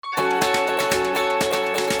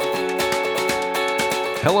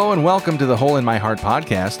Hello and welcome to the Hole in My Heart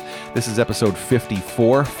podcast. This is episode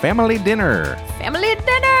 54, Family Dinner. Family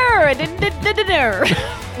dinner! Dinner!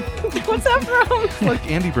 What's that from? It's like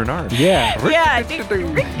Andy Bernard. Yeah. Yeah.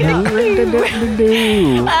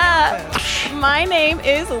 My name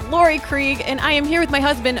is Lori Krieg, and I am here with my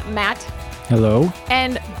husband, Matt, Hello.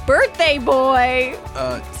 and birthday boy.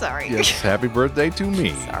 Sorry. Yes, happy birthday to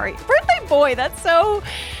me. Sorry. Birthday boy, that's so...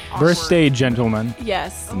 Birthday gentleman.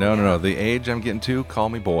 Yes. No. The age I'm getting to, call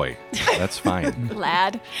me boy. That's fine.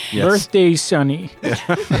 Lad. Yes. Birthday Sonny.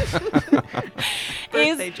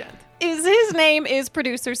 Birthday gent. His name is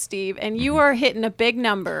Producer Steve, and you are hitting a big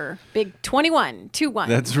number. Big 21.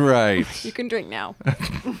 That's right. You can drink now.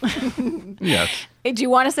 Yes. Do you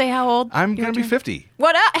want to say how old? I'm you going to be 50.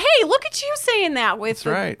 What? Hey, look at you saying that with That's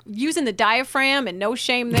right. Using the diaphragm and no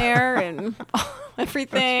shame there and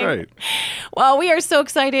everything. That's right. Well, we are so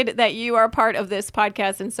excited that you are part of this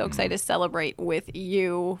podcast and so excited to celebrate with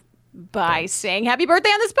you by saying happy birthday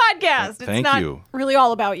on this podcast. Thank it's not you. really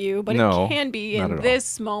all about you, but No, it can be not in at all.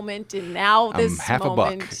 this moment. And now this half a buck,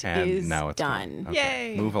 moment and is now it's done. gone.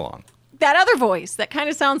 Okay, Yay. move along. That other voice that kind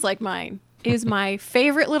of sounds like mine is my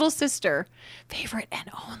favorite little sister, favorite and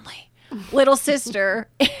only little sister,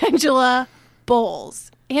 Angela Bowles.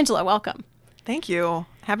 Angela, welcome. Thank you.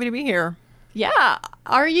 Happy to be here. Yeah.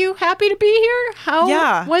 Are you happy to be here? How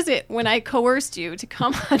Yeah. was it when I coerced you to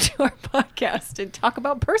come onto our podcast and talk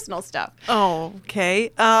about personal stuff? Oh,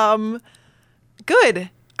 okay. Good.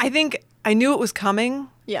 I think I knew it was coming.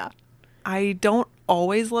 Yeah. I don't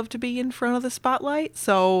always love to be in front of the spotlight,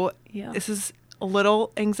 so Yeah. this is a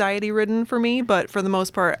little anxiety-ridden for me, but for the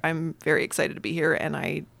most part, I'm very excited to be here, and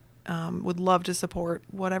I would love to support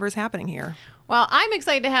whatever's happening here. Well, I'm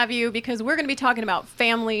excited to have you because we're going to be talking about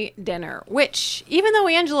family dinner, which, even though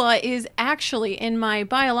Angela is actually in my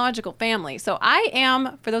biological family, so I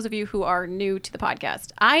am, for those of you who are new to the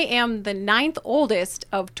podcast, I am the 9th oldest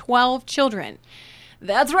of 12 children.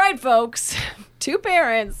 That's right, folks. 2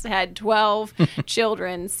 parents had 12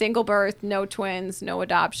 children, single birth, no twins, no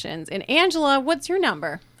adoptions. And Angela, what's your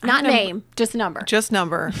number? Not name, just number. Just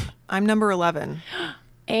number. I'm number 11.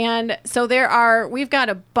 And so we've got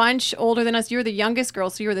a bunch older than us. You're the youngest girl,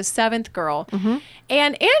 so you're the 7th girl. Mm-hmm.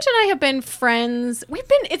 And Ange and I have been friends.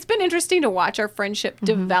 It's been interesting to watch our friendship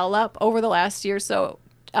develop over the last year. So,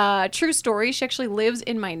 true story, she actually lives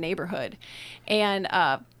in my neighborhood and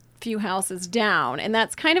a few houses down. And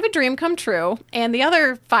that's kind of a dream come true. And the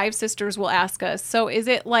other 5 sisters will ask us, so is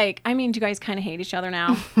it like, do you guys kind of hate each other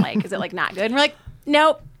now? Like, is it like not good? And we're like,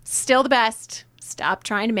 nope, still the best. Stop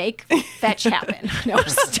trying to make fetch happen. No,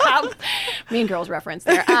 stop. Mean Girls reference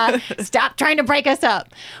there. Stop trying to break us up.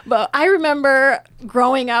 But I remember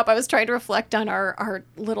growing up, I was trying to reflect on our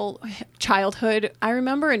little childhood. I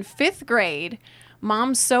remember in 5th grade,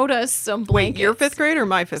 Mom sewed us some blankets. Wait, your 5th grade or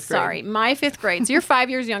my 5th grade? Sorry, my 5th grade. So you're 5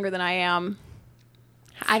 years younger than I am.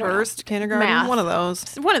 I don't know. First, kindergarten, Math. one of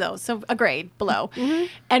those. So a grade below.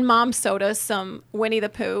 And Mom sewed us some Winnie the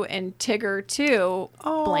Pooh and Tigger too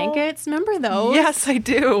blankets. Remember those? Yes, I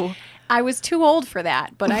do. I was too old for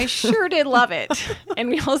that, but I sure did love it. And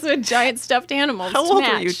we also had giant stuffed animals How to old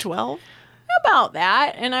match. were you, 12? About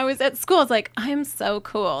that. And I was at school, I was like, I'm so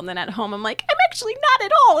cool. And then at home, I'm like, I'm actually not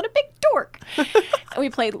at all. I'm a big dork. And we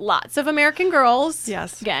played lots of American Girls.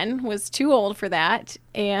 Yes. Again, was too old for that.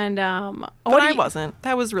 And But I wasn't.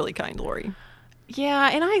 That was really kind, Lori. Yeah,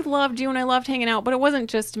 and I loved you and I loved hanging out, but it wasn't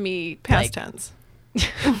just me. Past tense.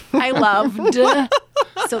 I loved.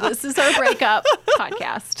 So this is our breakup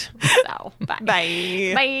podcast. So bye.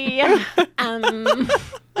 Bye. Bye.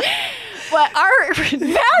 But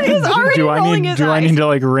Matt is already rolling his Do I eyes. need to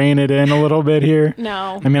like rein it in a little bit here?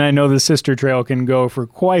 No. I mean, I know the sister trail can go for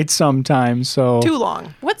quite some time, so. Too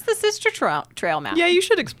long. What's the sister trail, Matt? Yeah, you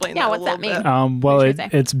should explain Yeah, that what's a that little mean? bit. Well, What should I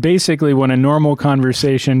say? it's basically when a normal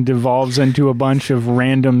conversation devolves into a bunch of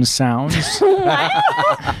random sounds. Bleep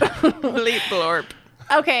blorp.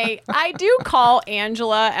 Okay, I do call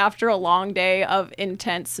Angela after a long day of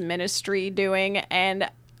intense ministry doing, and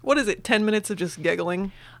What is it, 10 minutes of just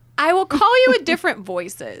giggling? I will call you with different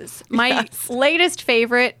voices. My Yes. latest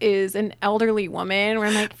favorite is an elderly woman where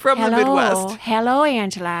I'm like, From the "Hello, Midwest." Hello,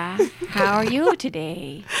 Angela. How are you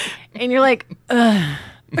today? And you're like, ugh.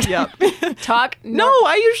 Yep. Talk. No,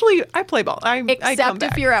 I play ball. I come Except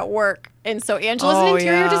back. if you're at work. And so Angela's an Oh,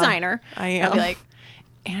 interior yeah. designer. I am. I'll be like,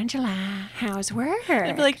 Angela, how's work?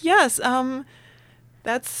 I'd be like, yes, I'm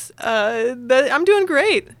doing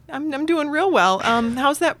great. I'm doing real well.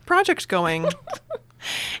 How's that project going?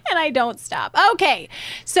 And I don't stop. Okay.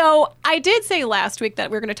 So I did say last week that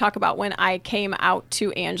we were going to talk about when I came out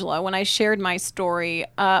to Angela, when I shared my story.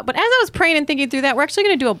 But as I was praying and thinking through that, we're actually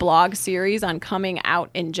going to do a blog series on coming out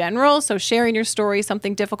in general. So sharing your story,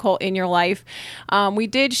 something difficult in your life. We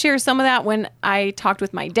did share some of that when I talked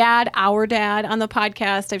with my dad, our dad, on the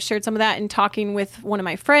podcast. I've shared some of that in talking with one of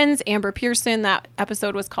my friends, Amber Pearson. That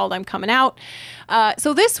episode was called I'm Coming Out.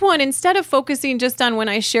 So this one, instead of focusing just on when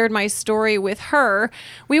I shared my story with her,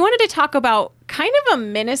 we wanted to talk about kind of a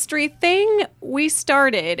ministry thing we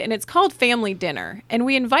started, and it's called Family Dinner. And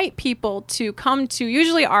we invite people to come to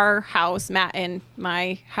usually our house, Matt and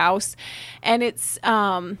my house. And it's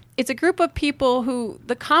a group of people who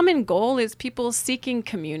the common goal is people seeking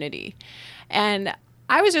community. And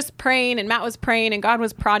I was just praying and Matt was praying and God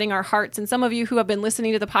was prodding our hearts. And some of you who have been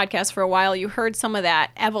listening to the podcast for a while, you heard some of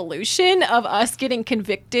that evolution of us getting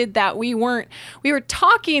convicted that we were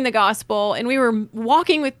talking the gospel and we were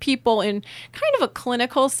walking with people in kind of a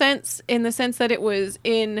clinical sense, in the sense that it was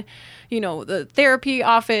in, the therapy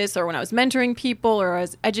office or when I was mentoring people or I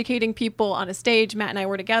was educating people on a stage. Matt and I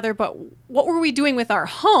were together, but what were we doing with our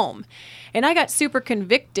home? And I got super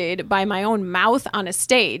convicted by my own mouth on a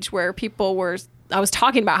stage where I was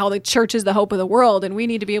talking about how the church is the hope of the world and we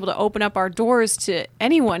need to be able to open up our doors to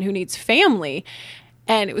anyone who needs family.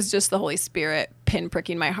 And it was just the Holy Spirit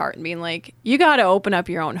pinpricking my heart and being like, you got to open up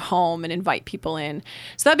your own home and invite people in.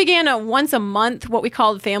 So that began once a month, what we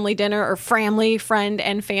called Family Dinner or Family, Friend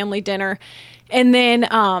and Family Dinner. And then,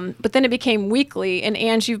 but then it became weekly, and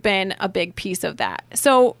Ange, you've been a big piece of that.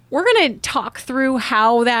 So we're going to talk through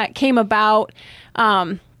how that came about.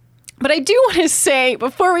 But I do want to say,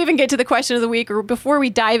 before we even get to the question of the week or before we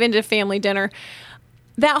dive into Family Dinner,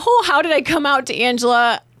 that whole how did I come out to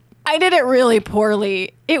Angela, I did it really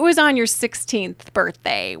poorly. It was on your 16th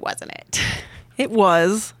birthday, wasn't it? It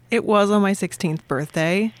was. It was on my 16th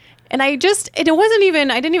birthday. And I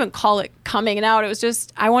didn't even call it coming out. It was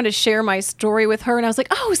just, I wanted to share my story with her. And I was like,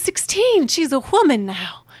 oh, 16, she's a woman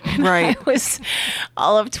now. And right. I was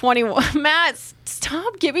all of 21. Matt,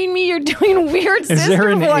 stop giving me, you're doing weird sister voice. Is there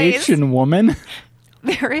an Asian woman?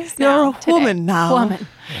 There is You're now. a woman now. Woman.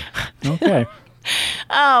 Okay.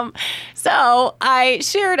 So I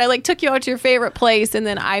took you out to your favorite place and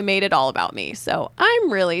then I made it all about me. So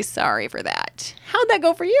I'm really sorry for that. How'd that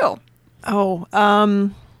go for you? Oh,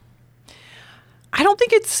 I don't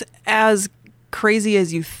think it's as crazy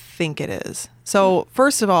as you think it is. So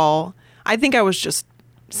first of all, I think I was just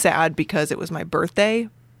sad because it was my birthday.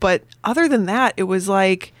 But other than that, it was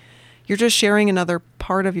like you're just sharing another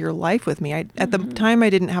part of your life with me. At the time, I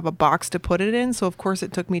didn't have a box to put it in. So, of course,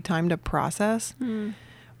 it took me time to process.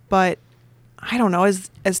 But I don't know.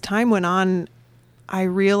 As time went on, I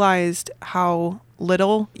realized how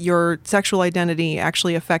little your sexual identity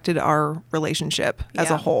actually affected our relationship as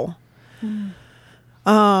a whole.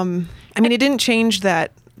 It didn't change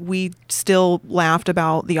that we still laughed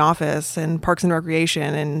about The Office and Parks and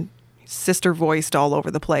Recreation and sister voiced all over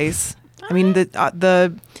the place. I mean,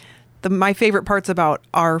 my favorite parts about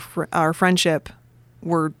our friendship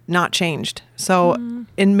were not changed. So,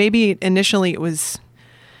 and maybe initially it was,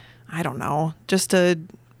 I don't know, just a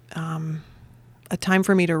time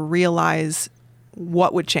for me to realize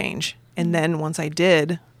what would change. And then once I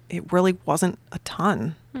did, it really wasn't a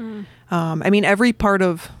ton. Every part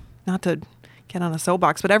of, not to get on a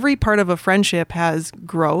soapbox, but every part of a friendship has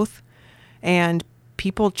growth and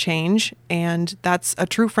people change, and that's a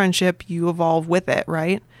true friendship. You evolve with it,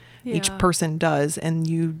 right? Yeah. Each person does,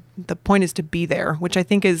 and the point is to be there, which I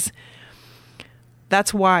think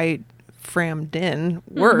that's why Fram Din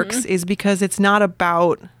works, is because it's not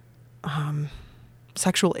about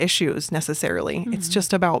sexual issues necessarily. It's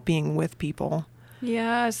just about being with people.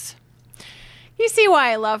 Yes. You see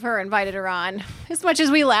why I love her, invited her on. As much as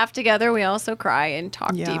we laugh together, we also cry and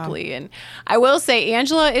talk deeply. And I will say,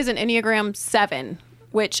 Angela is an Enneagram 7,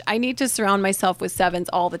 which I need to surround myself with 7s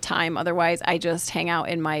all the time. Otherwise, I just hang out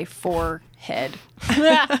in my forehead.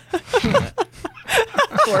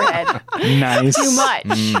 Forehead. Nice. Too much.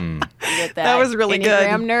 Get that was really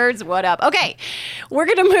Enneagram good. Nerds, what up? Okay, we're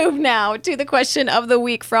going to move now to the question of the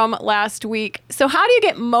week from last week. So how do you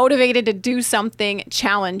get motivated to do something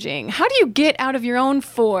challenging? How do you get out of your own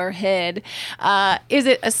forehead? Is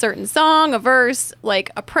it a certain song, a verse,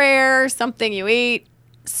 like a prayer, something you eat?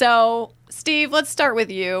 So, Steve, let's start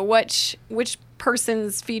with you. Which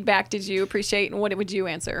person's feedback did you appreciate, and what would you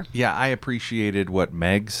answer? Yeah, I appreciated what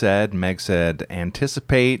Meg said. Meg said,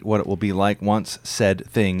 anticipate what it will be like once said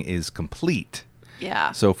thing is complete.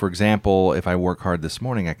 Yeah. So, for example, if I work hard this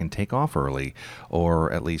morning, I can take off early,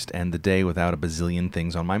 or at least end the day without a bazillion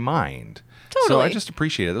things on my mind. Totally. So I just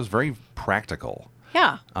appreciate it. It was very practical.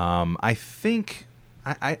 Yeah. I think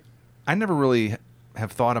I never really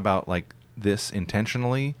have thought about like this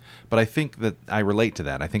intentionally, but I think that I relate to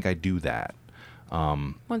that. I think I do that.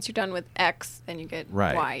 Once you're done with X, then you get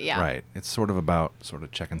Right. Y. Yeah. Right. It's sort of about sort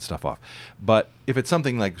of checking stuff off. But if it's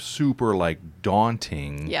something like super like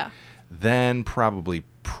daunting, Yeah. then probably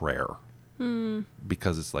prayer.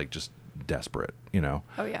 Because it's like just desperate, you know.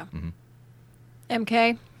 Oh yeah. Mm-hmm.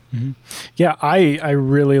 MK. Yeah, I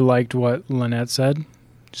really liked what Lynette said.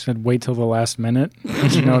 She said, wait till the last minute.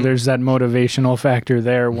 You know, there's that motivational factor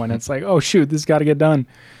there when it's like, oh, shoot, this got to get done.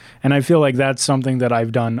 And I feel like that's something that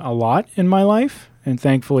I've done a lot in my life. And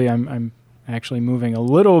thankfully, I'm actually moving a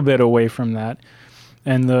little bit away from that.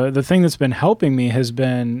 And the thing that's been helping me has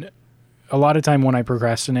been a lot of time when I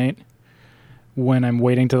procrastinate, when I'm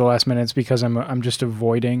waiting to the last minute, it's because I'm just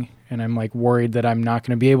avoiding, and I'm like worried that I'm not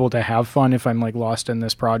going to be able to have fun if I'm like lost in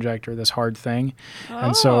this project or this hard thing.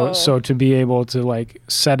 And so to be able to like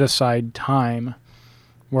set aside time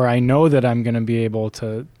where I know that I'm going to be able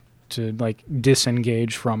to like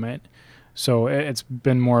disengage from it. So it's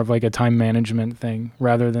been more of like a time management thing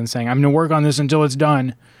rather than saying I'm going to work on this until it's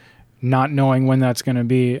done, not knowing when that's going to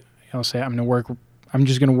be. I'll say I'm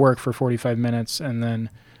just going to work for 45 minutes and then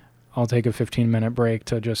I'll take a 15-minute break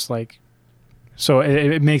to just like, so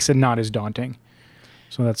it makes it not as daunting.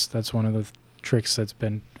 So that's one of the tricks that's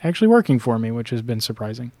been actually working for me, which has been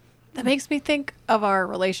surprising. That makes me think of our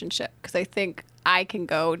relationship because I think I can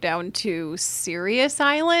go down to Sirius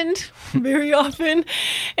Island very often.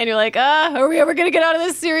 And you're like, are we ever going to get out of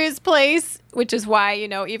this serious place? Which is why, you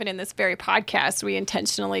know, even in this very podcast, we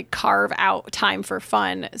intentionally carve out time for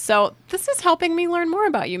fun. So this is helping me learn more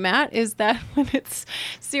about you, Matt, is that when it's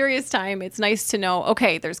serious time, it's nice to know,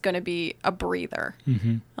 okay, there's going to be a breather.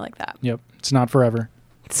 Mm-hmm. I like that. Yep. It's not forever.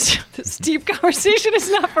 This deep conversation is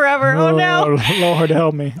not forever. Oh, no. Lord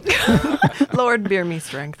help me. Lord, bear me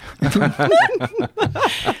strength.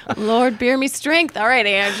 Lord, bear me strength. All right,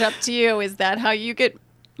 Ange, up to you. Is that how you get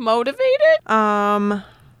motivated?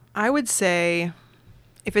 I would say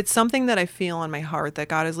if it's something that I feel in my heart that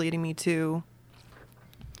God is leading me to,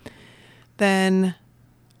 then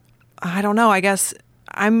I don't know. I guess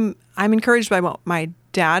I'm encouraged by what my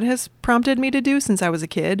dad has prompted me to do since I was a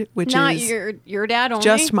kid, which Not is your dad only?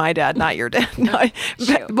 just my dad, not your dad. No,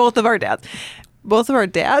 both of our dads. Both of our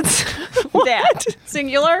dads. Dad.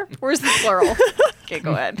 Singular? Where's the plural? Okay,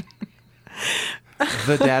 go ahead.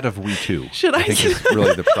 The dad of we too. Should I think is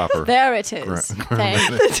really the proper. There it is.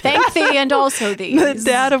 Thank thee and also thee. The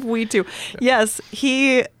dad of we too. Yes,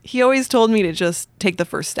 he always told me to just take the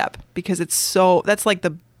first step because that's like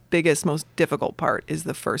the biggest, most difficult part is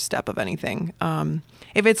the first step of anything.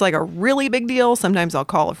 If it's like a really big deal, sometimes I'll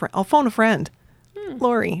call a friend. I'll phone a friend,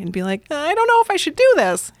 Lori, and be like, I don't know if I should do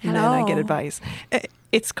this. And then I get advice.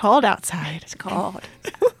 It's cold outside. It's cold.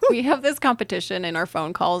 We have this competition in our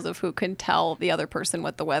phone calls of who can tell the other person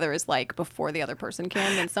what the weather is like before the other person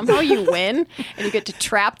can. And somehow you win and you get to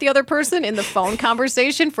trap the other person in the phone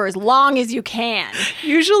conversation for as long as you can.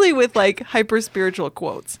 Usually with like hyper spiritual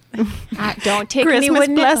quotes. Don't take Christmas any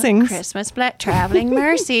wooden blessings. traveling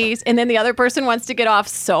mercies. And then the other person wants to get off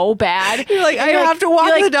so bad. You're like, I have to walk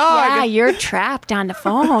you're the like, dog. Yeah, you're trapped on the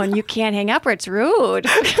phone. You can't hang up or it's rude.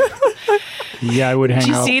 Yeah, I would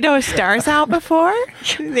hang out. those stars out before?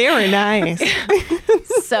 They were nice.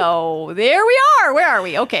 So there we are. Where are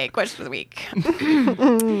we? Okay, question of the week.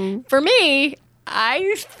 For me,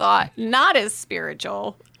 I thought not as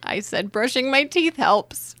spiritual. I said brushing my teeth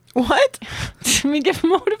helps. What? Me get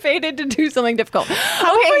motivated to do something difficult. How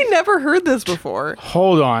have I never heard this before?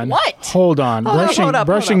 Hold on. What? Hold on. Hold up.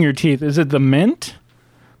 Brushing your teeth. Is it the mint?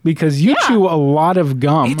 Because you chew a lot of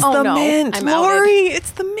gum. It's Oh, the no. mint, I'm Lori. outed.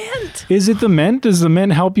 It's the mint. Is it the mint? Does the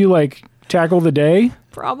mint help you like tackle the day?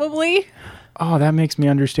 Probably. Oh, that makes me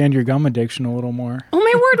understand your gum addiction a little more. Oh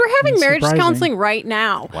my word, we're having That's marriage surprising. counseling right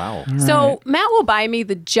now. Wow. So Matt will buy me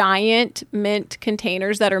the giant mint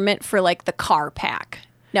containers that are meant for like the car pack.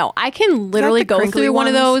 No, I can literally the go crinkly through one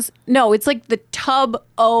of ones? those. No, it's like the Tub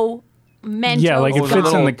O Mentos. Yeah, like it Oh, fits in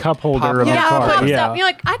little the cup holder pop- of yeah, a I'll car. put Yeah. stuff. You're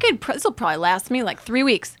like, this will probably last me like 3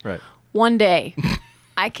 weeks. Right. One day,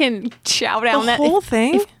 I can chow down The that whole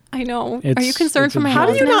thing? I know. Are It's- you concerned it's for a my joke. How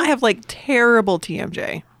do health you now? not have like terrible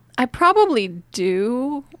TMJ? I probably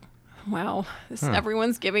do. Wow,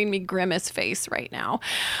 everyone's giving me grimace face right now.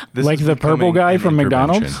 This Like is the purple becoming guy an from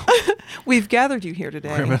McDonald's? intervention. We've gathered you here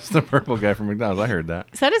today. That's the purple guy from McDonald's. I heard that.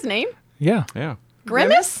 Is that his name? Yeah. Yeah.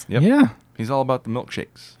 Grimace? Yep. Yeah. He's all about the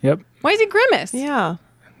milkshakes. Yep. Why is he grimace? Yeah.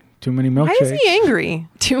 Too many Why milkshakes. is he angry?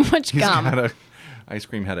 Too much He's gum. got a ice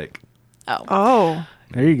cream headache. Oh,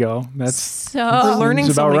 There you go. That's we're So, learning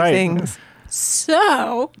Seems so about many right. things.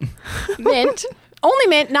 so mint. Only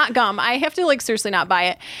mint, not gum. I have to like seriously not buy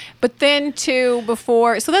it. But then so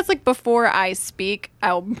that's like before I speak,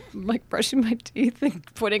 I'll like brushing my teeth and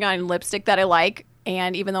putting on lipstick that I like.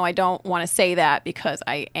 And even though I don't want to say that because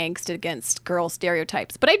I angst against girl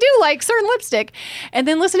stereotypes, but I do like certain lipstick. And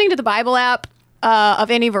then listening to the Bible app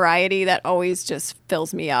of any variety that always just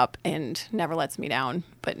fills me up and never lets me down,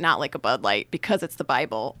 but not like a Bud Light because it's the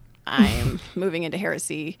Bible. I'm moving into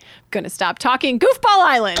heresy. Gonna stop talking Goofball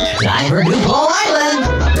Island. Time for Goofball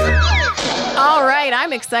Island. All right,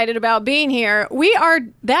 I'm excited about being here. We are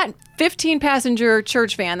that 15-passenger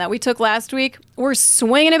church van that we took last week. We're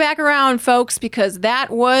swinging it back around, folks, because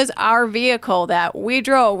that was our vehicle that we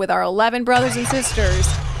drove with our 11 brothers and sisters.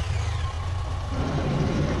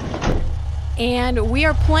 And we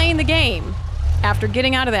are playing the game after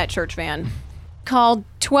getting out of that church van called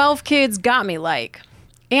 12 Kids Got Me Like.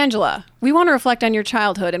 Angela, we want to reflect on your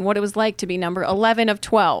childhood and what it was like to be number 11 of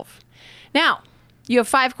 12. Now, you have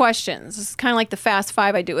 5 questions. This is kind of like the fast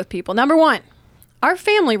 5 I do with people. Number 1, our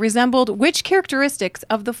family resembled which characteristics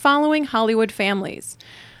of the following Hollywood families?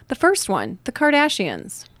 The first one, the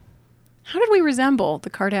Kardashians. How did we resemble the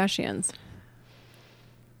Kardashians?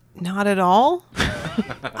 Not at all.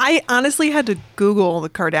 I honestly had to Google the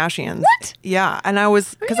Kardashians. What? Yeah, and I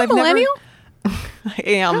was Are you a millennial? I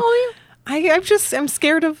am. How old are you? I'm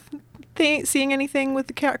scared of seeing anything with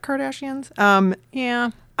the Kardashians.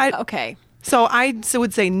 Yeah. Okay. So I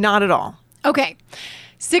would say not at all. Okay.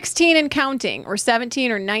 16 and counting, or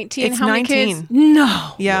 17 or 19. It's How many 19. kids?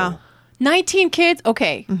 No. Yeah. 19 kids?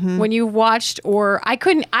 Okay. When you watched,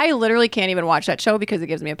 I literally can't even watch that show because it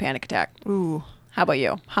gives me a panic attack. Ooh. How about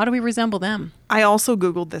you? How do we resemble them? I also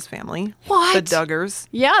Googled this family. What? The Duggars.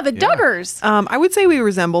 Yeah, the Duggars. I would say we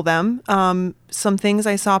resemble them. Some things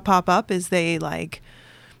I saw pop up is they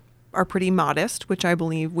are pretty modest, which I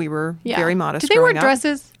believe we were very modest. Do they wear growing up.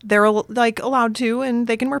 dresses? They're allowed to, and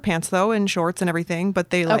they can wear pants though, and shorts and everything. But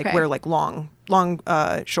they Okay. wear long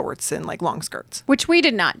shorts and long skirts. Which we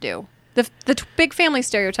did not do. The big family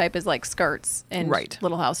stereotype is like skirts and Right.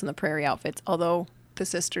 Little House on the Prairie outfits, although the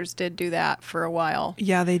sisters did do that for a while.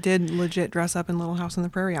 Yeah, they did legit dress up in Little House on the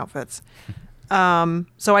Prairie outfits.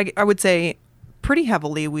 So I would say pretty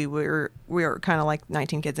heavily we were kind of like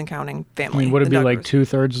 19 Kids and Counting I family. mean, would it the be like Duggars.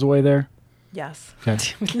 2/3 the way there? Yes. Okay.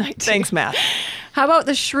 19. Thanks, Matt. How about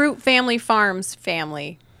the Schrute Family Farms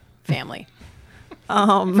family?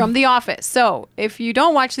 From The Office. So if you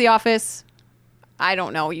don't watch The Office, I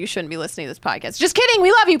don't know, you shouldn't be listening to this podcast. Just kidding.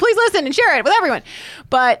 We love you. Please listen and share it with everyone.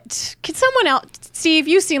 But can someone else, Steve,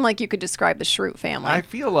 you seem like you could describe the Schrute family. I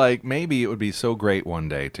feel like maybe it would be so great one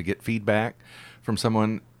day to get feedback from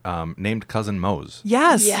someone named Cousin Mose.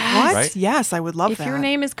 Yes. Yes. What? Right? Yes, I would love if that. your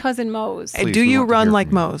name is Cousin Mose, Hey, Please, do we you want to run hear like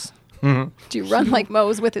from you. Mose? do you run like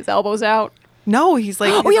Mose with his elbows out? No, he's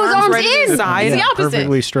like Oh, yeah, his arms right at his in. side. He's the opposite.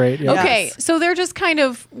 Perfectly straight. Yeah. Okay, Yes. so they're just kind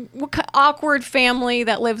of awkward family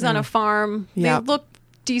that lives Mm. on a farm. Yeah. They look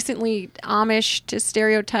decently Amish to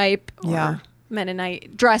stereotype or Yeah.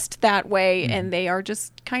 Mennonite, dressed that way, and they are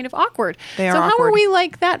just kind of awkward. They are so how are awkward. we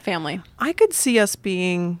like that family? I could see us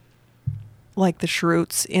being like the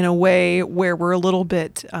Schrutes in a way where we're a little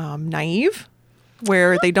bit naive,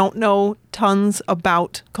 where they don't know tons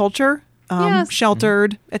about culture, Yes.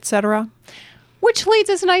 sheltered, etc. Which leads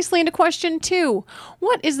us nicely into question 2.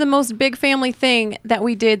 What is the most big family thing that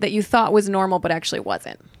we did that you thought was normal but actually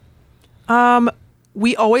wasn't?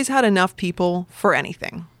 We always had enough people for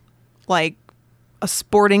anything, like a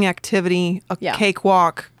sporting activity, a Yeah.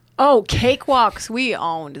 cakewalk. Oh, cakewalks. We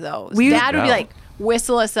owned those. We- Dad would be Yeah. like,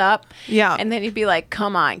 whistle us up. Yeah. And then he'd be like,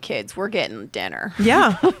 come on, kids, we're getting dinner.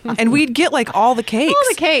 Yeah, and we'd get like all the cakes. All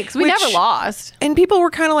the cakes. We which- never lost. And people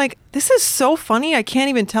were kind of like, "This is so funny. I can't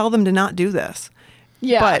even tell them to not do this."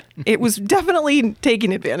 Yeah. But it was definitely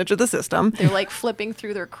taking advantage of the system. They're like flipping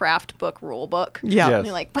through their craft book rule book. Yeah. Yes. And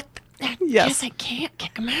they're like, what? Yes. I can't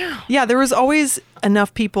kick them out. Yeah, there was always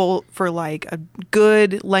enough people for like a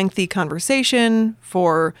good, lengthy conversation,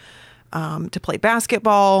 for to play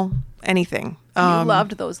basketball, anything. You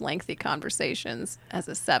loved those lengthy conversations as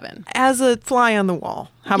a 7. As a fly on the wall.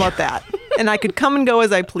 How about that? And I could come and go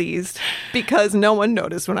as I pleased because no one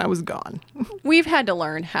noticed when I was gone. We've had to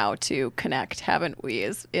learn how to connect, haven't we,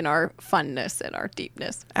 is in our funness and our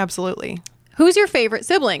deepness. Absolutely. Who's your favorite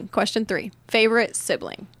sibling? Question 3. Favorite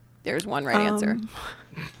sibling. There's one right answer.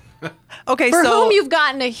 Okay, For so whom you've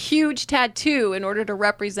gotten a huge tattoo in order to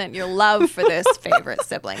represent your love for this favorite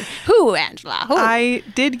sibling. Who, Angela? Who? I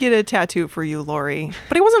did get a tattoo for you, Lori,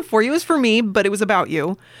 but it wasn't for you. It was for me, but it was about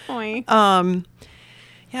you. Oy.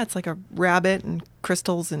 Yeah, it's like a rabbit and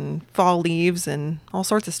crystals and fall leaves and all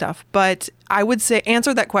sorts of stuff. But I would say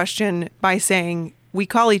answer that question by saying we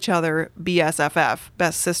call each other BSFF,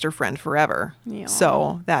 best sister friend forever. Yeah.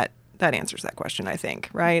 So that answers that question, I think,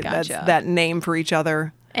 right? Gotcha. That's that name for each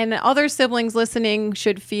other. And other siblings listening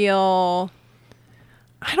should feel.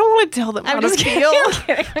 I don't want to tell them how to feel.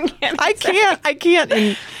 I'm kidding. I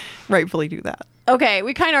can't rightfully do that. Okay,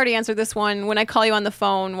 we kind of already answered this one. When I call you on the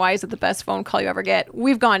phone, why is it the best phone call you ever get?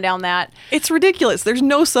 We've gone down that. It's ridiculous. There's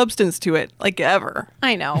no substance to it, like ever.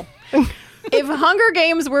 I know. If Hunger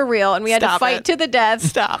Games were real and we had to Stop fight it. to the death,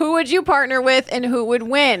 Stop. who would you partner with and who would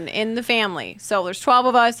win in the family? So there's 12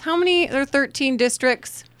 of us. How many? There are 13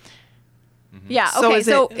 districts. Yeah, So okay. is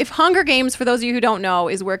So it- if Hunger Games, for those of you who don't know,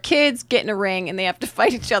 is where kids get in a ring and they have to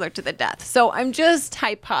fight each other to the death. So I'm just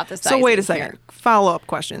hypothesizing. So wait a second. here. Follow-up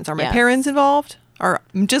questions. Are my Yes. parents involved? Or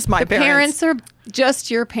just my The parents are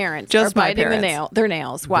just your parents. Just are my biting parents. their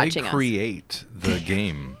nails watching they us. create the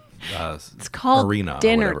game. It's called arena or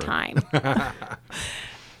dinner whatever.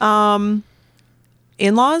 time.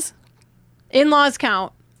 In-laws? In-laws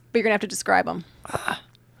count, but you're gonna have to describe them.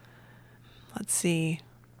 Let's see.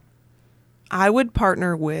 I would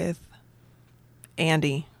partner with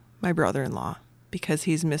Andy, my brother-in-law, because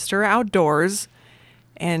he's Mr. Outdoors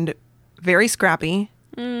and very scrappy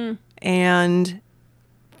and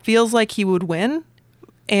feels like he would win.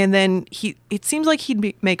 And then it seems like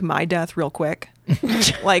make my death real quick,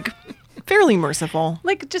 like fairly merciful.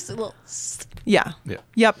 Like just a little. Yeah. Yeah.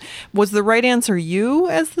 Yep. Was the right answer you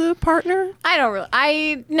as the partner? I don't really.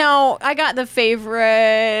 I got the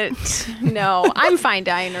favorite. No, I'm fine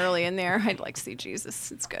dying early in there. I'd like to see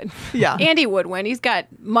Jesus. It's good. Yeah. Andy would win. He's got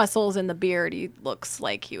muscles in the beard. He looks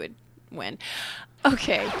like he would win.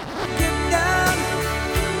 Okay.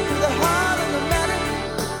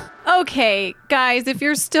 Okay, guys, if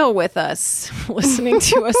you're still with us, listening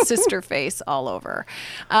to a sister face all over,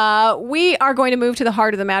 we are going to move to the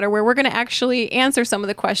heart of the matter where we're going to actually answer some of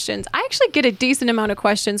the questions. I actually get a decent amount of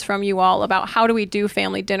questions from you all about how do we do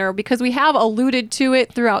family dinner because we have alluded to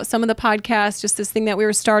it throughout some of the podcasts, just this thing that we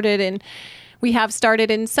have started,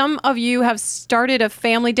 and some of you have started a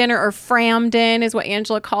family dinner or framden is what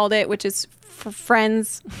Angela called it, which is for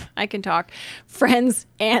friends. I can talk. Friends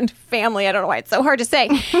and family. I don't know why it's so hard to say.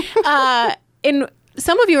 And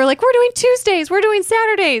some of you are like, we're doing Tuesdays, we're doing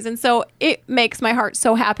Saturdays. And so it makes my heart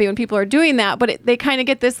so happy when people are doing that. But they kind of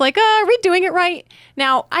get this like, are we doing it right?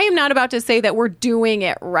 Now, I am not about to say that we're doing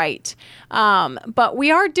it right. But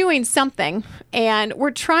we are doing something and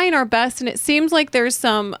we're trying our best. And it seems like there's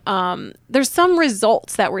some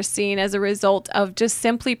results that we're seeing as a result of just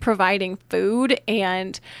simply providing food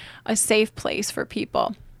and a safe place for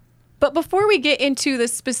people. But before we get into the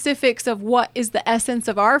specifics of what is the essence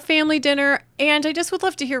of our family dinner, and I just would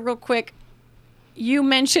love to hear real quick, you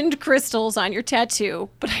mentioned crystals on your tattoo,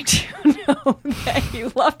 but I do know that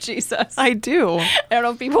you love Jesus. I do. I don't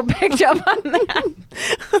know if people picked up on that.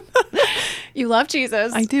 You love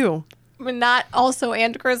Jesus. I do. Not also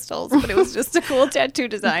and crystals, but it was just a cool tattoo The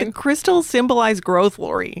design. crystals symbolize growth,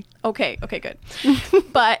 Lori. Okay, good.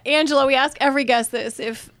 But Angela, we ask every guest this.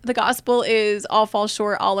 If the gospel is all fall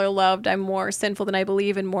short, all are loved, I'm more sinful than I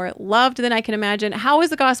believe and more loved than I can imagine. How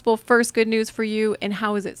is the gospel first good news for you and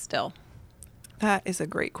how is it still? That is a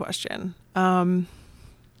great question.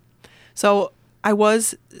 So I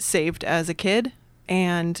was saved as a kid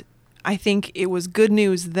and I think it was good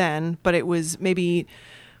news then, but it was maybe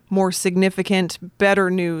more significant, better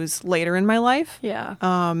news later in my life. Yeah.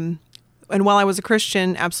 And while I was a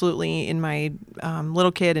Christian, absolutely in my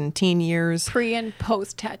little kid and teen years, Pre and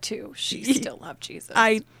post tattoo, she still loved Jesus.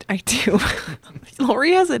 I do.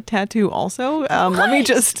 Lori has a tattoo also. Let me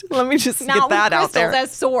just Not get that with out there. crystals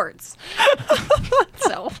as swords.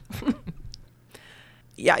 So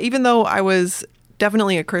Yeah, even though I was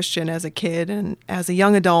definitely a Christian as a kid and as a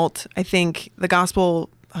young adult, I think the gospel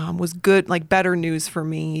was good, like better news for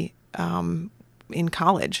me in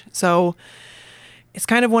college. So it's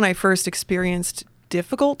kind of when I first experienced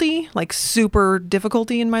difficulty, like super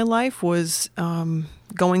difficulty in my life was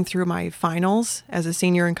going through my finals as a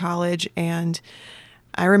senior in college. And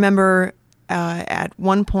I remember at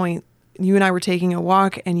one point, you and I were taking a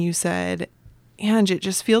walk and you said, Ange, it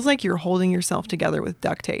just feels like you're holding yourself together with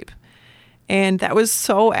duct tape. And that was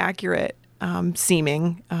so accurate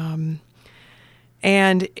seeming.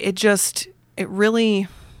 And it really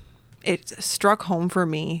struck home for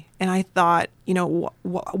me. And I thought,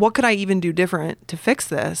 what could I even do different to fix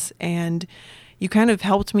this? And you kind of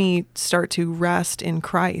helped me start to rest in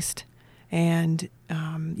Christ. And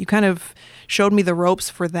you kind of showed me the ropes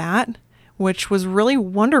for that, which was really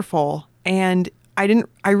wonderful. And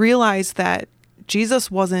I realized that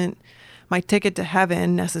Jesus wasn't my ticket to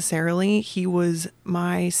heaven necessarily. He was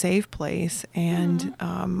my safe place and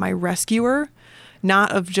my rescuer.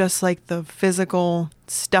 not of just like the physical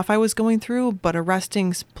stuff I was going through, but a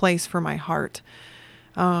resting place for my heart.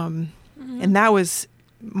 And that was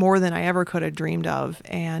more than I ever could have dreamed of.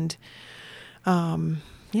 And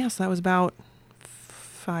yes, that was about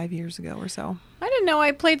 5 years ago or so. I didn't know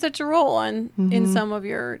I played such a role in some of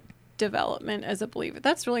your development as a believer.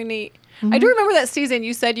 That's really neat. I do remember that season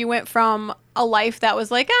you said you went from a life that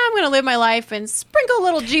was like, I'm going to live my life and sprinkle a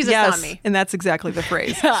little Jesus on me. And that's exactly the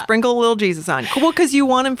phrase. Sprinkle a little Jesus on. Well, because you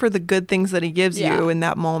want him for the good things that he gives you in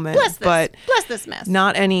that moment. Bless this mess.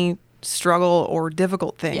 Not any struggle or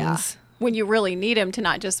difficult things. Yeah. When you really need him to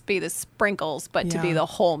not just be the sprinkles, but to be the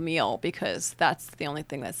whole meal, because that's the only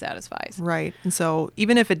thing that satisfies. Right. And so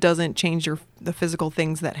even if it doesn't change the physical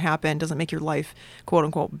things that happen, doesn't make your life, quote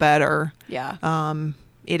unquote, better. Yeah.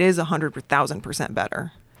 It is 100,000%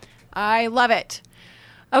 better. I love it.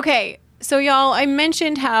 Okay. So y'all, I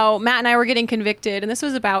mentioned how Matt and I were getting convicted, and this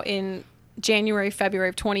was about in January, February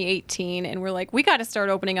of 2018, and we're like, we got to start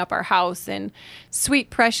opening up our house. And sweet,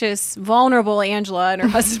 precious, vulnerable Angela and her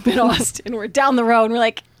husband Austin were down the road, and we're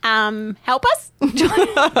like, help us,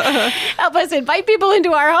 help us invite people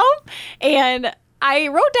into our home. And I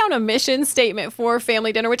wrote down a mission statement for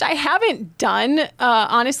family dinner, which I haven't done.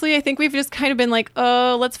 Honestly, I think we've just kind of been like,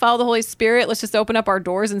 let's follow the Holy Spirit. Let's just open up our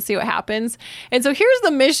doors and see what happens. And so here's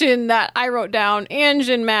the mission that I wrote down. Ange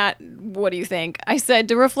and Matt, what do you think? I said,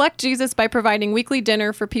 to reflect Jesus by providing weekly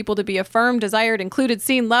dinner for people to be affirmed, desired, included,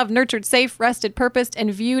 seen, loved, nurtured, safe, rested, purposed,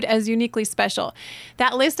 and viewed as uniquely special.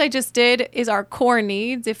 That list I just did is our core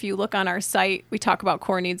needs. If you look on our site, we talk about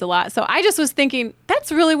core needs a lot. So I just was thinking,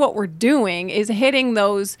 that's really what we're doing, is hitting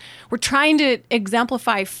those. We're trying to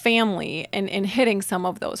exemplify family and hitting some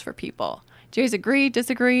of those for people. Do you guys agree,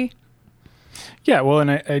 disagree? Yeah, well,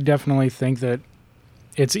 and I definitely think that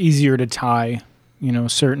it's easier to tie,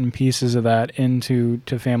 certain pieces of that into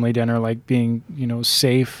family dinner, like being,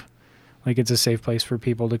 safe, like it's a safe place for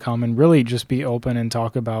people to come and really just be open and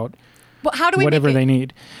talk about whatever they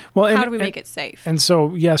need. Well, how do we make it safe? And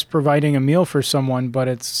so, yes, providing a meal for someone,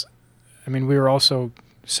 but we were also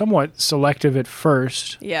somewhat selective at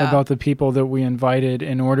first about the people that we invited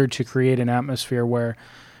in order to create an atmosphere where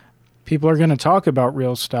people are going to talk about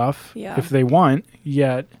real stuff if they want,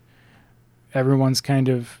 yet everyone's kind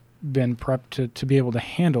of been prepped to be able to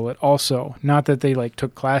handle it also. Not that they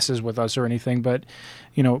took classes with us or anything, but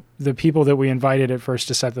the people that we invited at first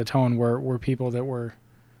to set the tone were people that were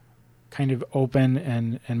kind of open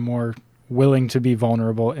and more willing to be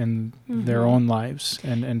vulnerable in their own lives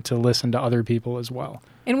and to listen to other people as well.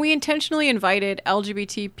 And we intentionally invited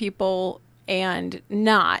LGBT people and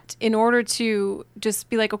not in order to just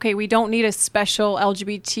be like, okay, we don't need a special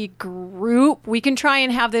LGBT group. We can try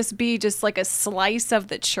and have this be just like a slice of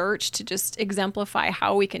the church to just exemplify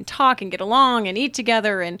how we can talk and get along and eat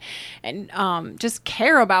together and just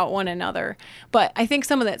care about one another. But I think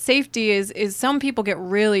some of that safety is some people get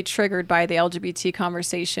really triggered by the LGBT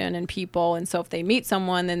conversation and people. And so if they meet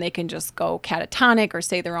someone, then they can just go catatonic or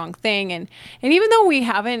say the wrong thing. And even though we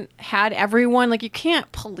haven't had everyone, you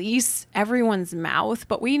can't police everyone's mouth,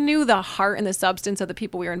 but we knew the heart and the substance of the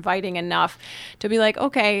people we were inviting enough to be like,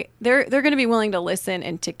 okay, they're going to be willing to listen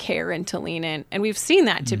and to care and to lean in. And we've seen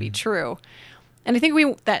that to be true. And I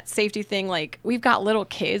think that safety thing, we've got little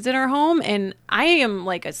kids in our home, and I am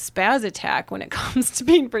like a spaz attack when it comes to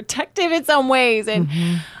being protective in some ways. And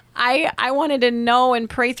I wanted to know and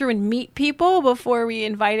pray through and meet people before we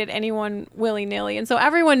invited anyone willy-nilly. And so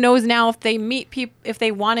everyone knows now if they meet people, if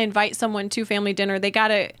they want to invite someone to family dinner,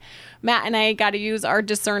 Matt and I got to use our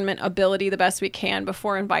discernment ability the best we can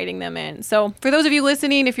before inviting them in. So for those of you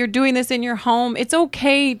listening, if you're doing this in your home, it's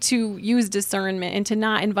okay to use discernment and to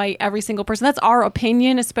not invite every single person. That's our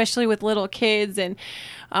opinion, especially with little kids. And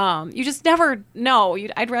you just never know.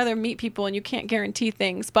 I'd rather meet people, and you can't guarantee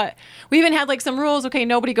things. But we even had some rules. Okay,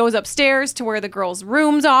 nobody goes upstairs to where the girls'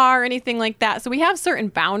 rooms are, or anything like that. So we have certain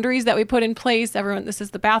boundaries that we put in place. Everyone, this is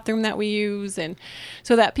the bathroom that we use, and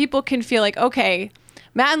so that people can feel like, okay,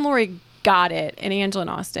 Matt and Lori got it, and Angela and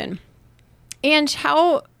Austin. And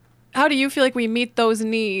how do you feel like we meet those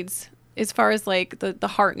needs as far as the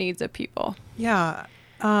heart needs of people? Yeah.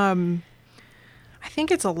 I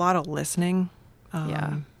think it's a lot of listening.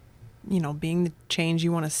 Being the change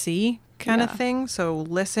you want to see kind of thing. So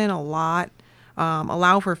listen a lot,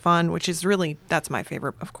 allow for fun, which is that's my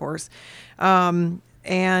favorite, of course. And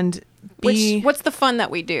what's the fun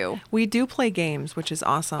that we do? We do play games, which is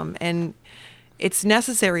awesome. And it's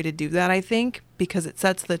necessary to do that, I think, because it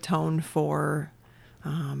sets the tone for,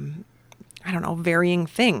 varying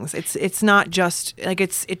things. It's not just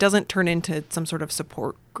it doesn't turn into some sort of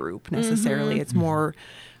support group necessarily. It's more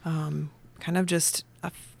kind of just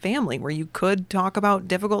a family where you could talk about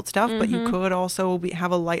difficult stuff, but you could also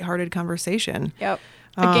have a lighthearted conversation. Yep.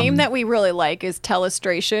 A game that we really like is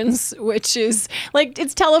Telestrations, which is like,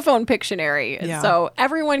 it's telephone Pictionary. And Yeah. so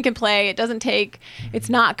everyone can play. It's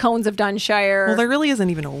not Cones of Dunshire. Well, there really isn't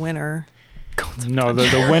even a winner. No,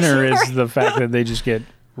 the winner is the fact that they just get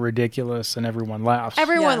ridiculous and everyone laughs.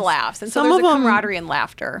 Everyone Yes. laughs. And so Some there's of a 'em- camaraderie and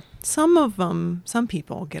laughter. Some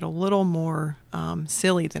people get a little more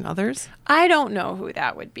silly than others. I don't know who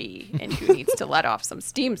that would be and who needs to let off some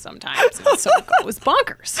steam sometimes. And so it goes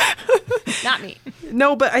bonkers. Not me.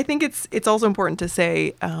 No, but I think it's also important to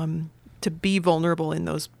say to be vulnerable in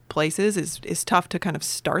those places is tough to kind of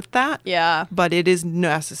start that. Yeah. But it is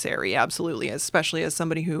necessary, absolutely, especially as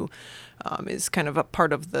somebody who is kind of a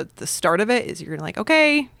part of the start of it, is you're like,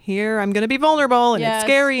 okay, here I'm going to be vulnerable and Yes. it's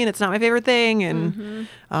scary and it's not my favorite thing. And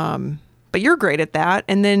but you're great at that.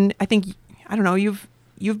 And then I think, I don't know, you've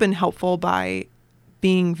been helpful by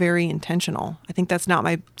being very intentional. I think that's not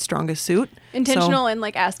my strongest suit. Intentional and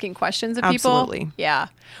like asking questions of people. Absolutely. Yeah.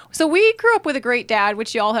 So we grew up with a great dad,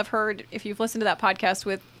 which y'all have heard if you've listened to that podcast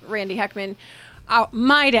with Randy Heckman.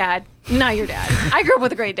 My dad, not your dad. I grew up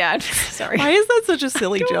with a great dad. Sorry. Why is that such a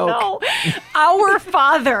silly joke? No. Our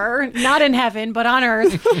Father, not in heaven, but on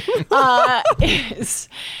earth,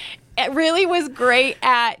 it really was great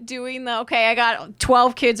at doing okay, I got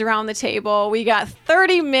 12 kids around the table. We got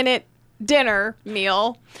 30-minute dinner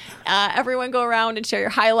meal. Everyone go around and share your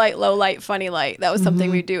highlight, low light, funny light. That was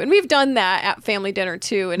something we do. And we've done that at family dinner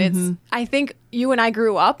too. And I think you and I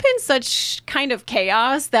grew up in such kind of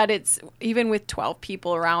chaos that it's, even with 12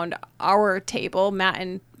 people around our table, Matt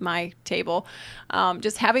and my table,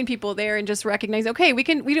 just having people there and just recognize, okay,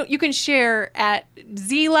 you can share at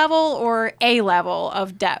Z level or A level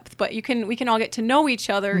of depth, but we can all get to know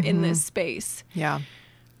each other in this space. Yeah.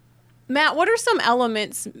 Matt, what are some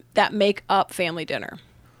elements that make up family dinner?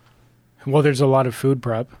 Well, there's a lot of food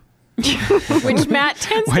prep, Which Matt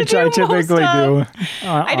tends to which do I most typically of. do.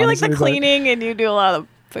 I do like the honestly, but- cleaning and you do a lot of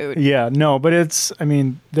food. Yeah, no, but there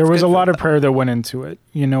was good a lot food, of prayer that went into it.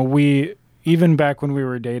 You know, even back when we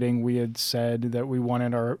were dating, we had said that we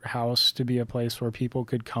wanted our house to be a place where people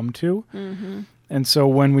could come to. Mm-hmm. And so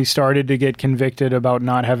when we started to get convicted about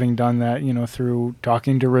not having done that, through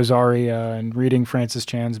talking to Rosaria and reading Francis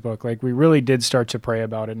Chan's book, like we really did start to pray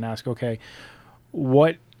about it and ask, okay,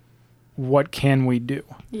 what can we do?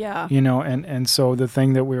 Yeah. And so the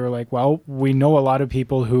thing that we were like, well, we know a lot of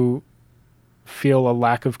people who feel a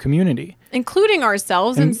lack of community. Including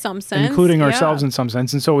ourselves in some sense. Including ourselves in some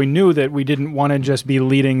sense. And so we knew that we didn't want to just be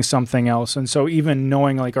leading something else. And so even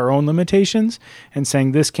knowing like our own limitations and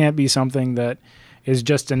saying this can't be something that is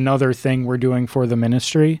just another thing we're doing for the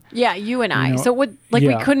ministry. Yeah, you and I. You know, So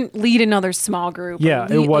we couldn't lead another small group. Yeah,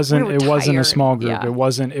 it wasn't a tired. small group. Yeah.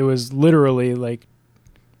 It was literally like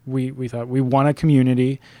we thought we want a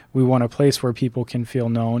community, we want a place where people can feel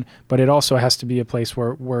known, but it also has to be a place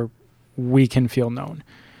where we can feel known.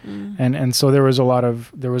 And so there was a lot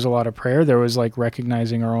of prayer. There was like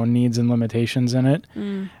recognizing our own needs and limitations in it.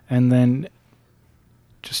 And then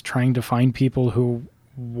just trying to find people who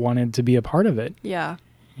wanted to be a part of it. Yeah.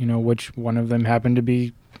 Which one of them happened to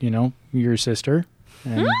be, your sister.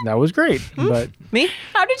 And that was great. But Me?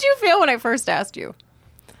 How did you feel when I first asked you?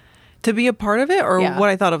 To be a part of it, or Yeah. what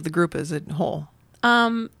I thought of the group as a whole?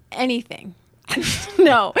 Anything.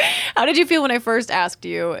 No. How did you feel when I first asked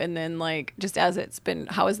you? And then like, just as it's been,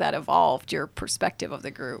 how has that evolved, your perspective of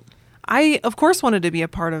the group? I, of course, wanted to be a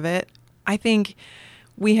part of it. I think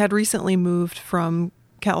we had recently moved from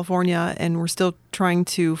California and we're still trying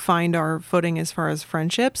to find our footing as far as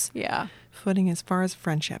friendships. Yeah. Footing as far as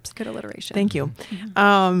friendships. Good alliteration. Thank you.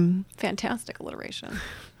 Fantastic alliteration.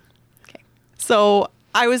 Okay. So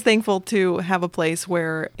I was thankful to have a place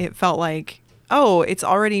where it felt like, oh, it's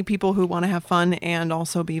already people who want to have fun and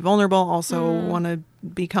also be vulnerable, also want to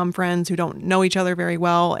become friends who don't know each other very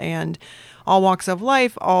well, and all walks of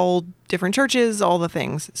life, all different churches, all the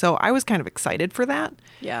things. So I was kind of excited for that.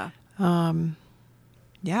 Yeah.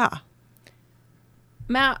 Yeah.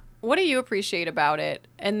 Matt, what do you appreciate about it?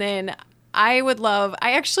 And then I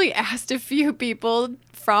actually asked a few people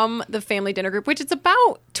from the family dinner group, which it's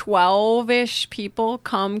about 12-ish people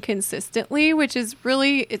come consistently, which is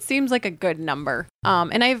really, it seems like a good number.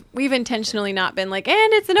 And we've intentionally not been like,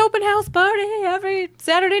 and it's an open house party every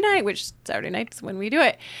Saturday night, which Saturday night's when we do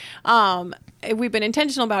it. We've been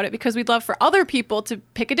intentional about it because we'd love for other people to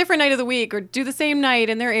pick a different night of the week or do the same night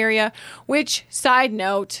in their area, which, side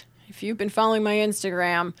note, if you've been following my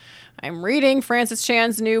Instagram, I'm reading Francis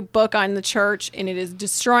Chan's new book on the church, and it is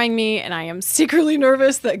destroying me, and I am secretly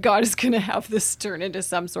nervous that God is going to have this turn into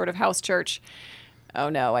some sort of house church. Oh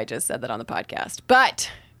no, I just said that on the podcast.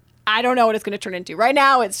 But I don't know what it's going to turn into. Right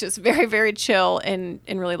now, it's just very, very chill and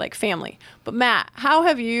really like family. But Matt, how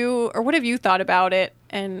have you, or what have you thought about it?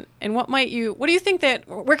 And what do you think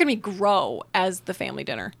where can we grow as the family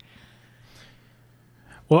dinner?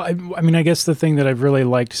 Well, I mean, I guess the thing that I've really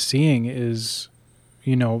liked seeing is,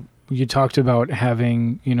 you talked about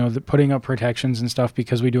having, putting up protections and stuff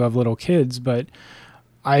because we do have little kids, but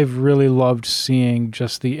I've really loved seeing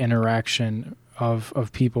just the interaction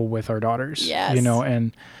of people with our daughters. Yes.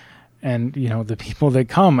 And the people that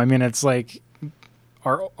come. I mean, it's like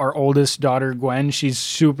our oldest daughter, Gwen, she's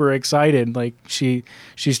super excited. Like she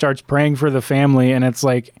starts praying for the family, and it's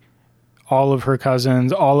like all of her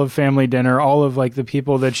cousins, all of family dinner, all of like the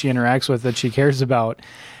people that she interacts with that she cares about.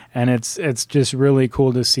 And it's just really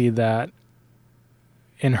cool to see that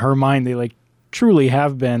in her mind, they like truly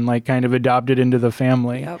have been like kind of adopted into the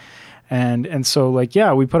family. Yep. And so like,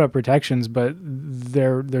 yeah, we put up protections, but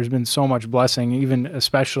there's been so much blessing, even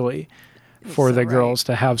especially for the girls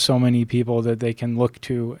to have so many people that they can look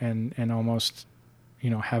to and almost,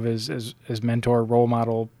 have as mentor, role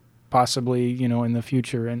model, possibly, in the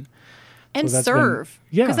future. And so serve.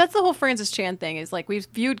 Yeah. Because that's the whole Francis Chan thing is like we've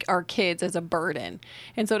viewed our kids as a burden.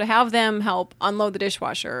 And so to have them help unload the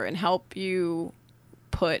dishwasher and help you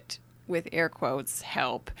put, with air quotes,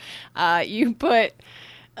 you put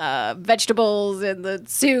vegetables in the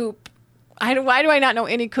soup. Why do I not know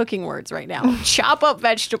any cooking words right now? Chop up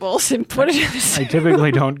vegetables and put it in the soup. I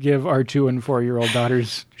typically don't give our 2 and 4-year-old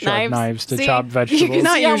daughters sharp knives to chop vegetables. You can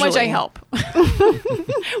Not see how much usually. I help.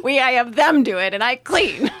 I have them do it and I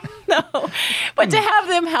clean. No. But to have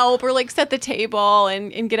them help or like set the table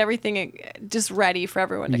and get everything just ready for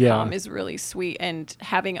everyone to come is really sweet. And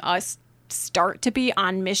having us start to be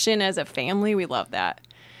on mission as a family, we love that.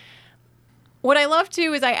 What I love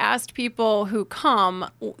too is I asked people who come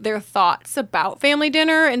their thoughts about family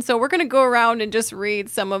dinner. And so we're going to go around and just read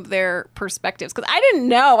some of their perspectives because I didn't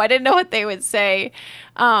know what they would say.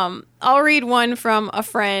 I'll read one from a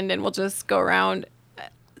friend and we'll just go around.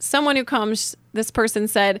 Someone who comes, this person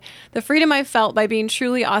said, the freedom I felt by being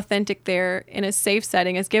truly authentic there in a safe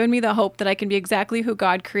setting has given me the hope that I can be exactly who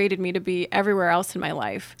God created me to be everywhere else in my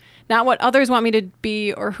life. Not what others want me to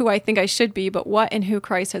be or who I think I should be, but what and who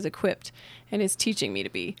Christ has equipped and is teaching me to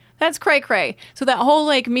be. That's cray-cray. So that whole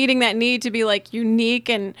like meeting that need to be like unique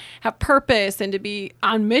and have purpose and to be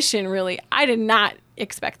on mission, really, I did not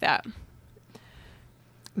expect that.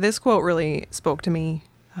 This quote really spoke to me.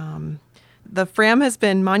 The Fram has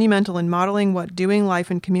been monumental in modeling what doing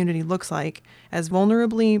life in community looks like as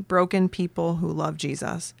vulnerably broken people who love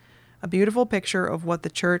Jesus. A beautiful picture of what the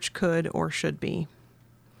church could or should be.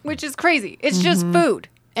 Which is crazy. It's just food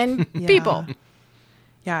and people.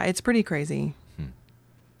 Yeah, it's pretty crazy.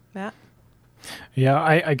 Matt? Yeah,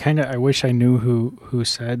 I wish I knew who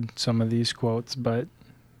said some of these quotes, but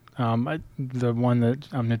the one that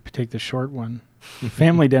I'm going to take the short one.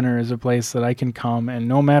 Family dinner is a place that I can come and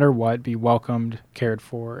no matter what, be welcomed, cared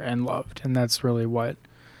for, and loved. And that's really what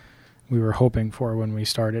we were hoping for when we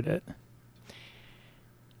started it.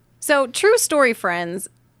 So, true story, friends.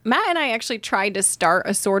 Matt and I actually tried to start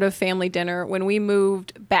a sort of family dinner when we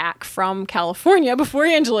moved back from California before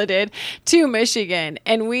Angela did to Michigan.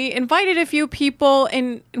 And we invited a few people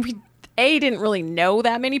and we didn't really know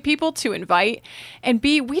that many people to invite. And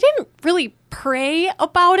B, we didn't really pray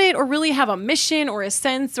about it or really have a mission or a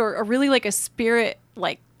sense or really like a spirit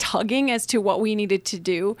like tugging as to what we needed to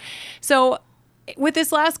do. So with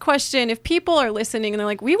this last question, if people are listening and they're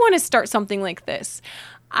like, we want to start something like this,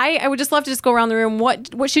 I would just love to just go around the room.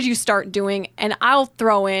 What should you start doing? And I'll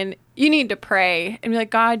throw in, you need to pray and be like,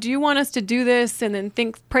 God, do you want us to do this? And then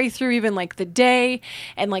pray through even like the day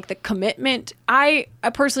and like the commitment. I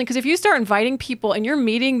personally, because if you start inviting people and you're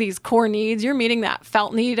meeting these core needs, you're meeting that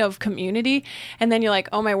felt need of community. And then you're like,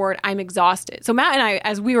 oh my word, I'm exhausted. So Matt and I,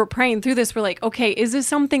 as we were praying through this, we're like, okay, is this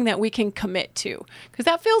something that we can commit to? Because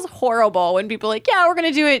that feels horrible when people are like, yeah, we're going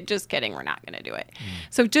to do it. Just kidding. We're not going to do it.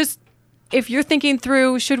 So just, if you're thinking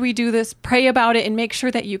through, should we do this, pray about it and make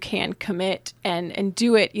sure that you can commit and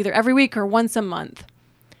do it either every week or once a month.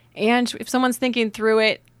 And if someone's thinking through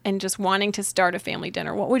it and just wanting to start a family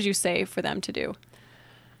dinner, what would you say for them to do?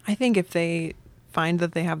 I think if they find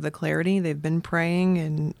that they have the clarity, they've been praying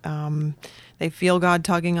and they feel God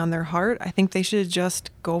tugging on their heart, I think they should just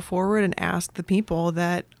go forward and ask the people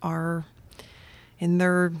that are in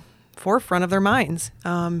their forefront of their minds.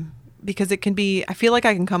 Because it can be, I feel like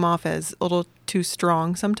I can come off as a little too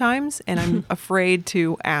strong sometimes, and I'm afraid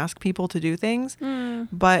to ask people to do things.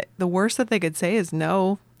 But the worst that they could say is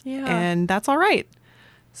no, and that's all right.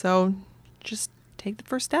 So just take the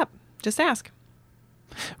first step. Just ask.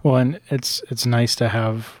 Well, and it's nice to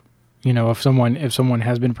have, if someone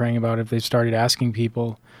has been praying about it, if they've started asking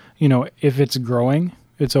people, if it's growing,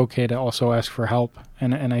 it's okay to also ask for help.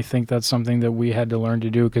 And I think that's something that we had to learn to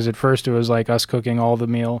do, because at first it was like us cooking all the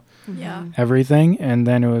meal, Yeah. everything, and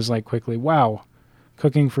then it was like quickly, wow,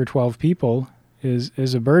 cooking for 12 people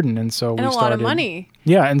is a burden. And so And we a started, lot of money.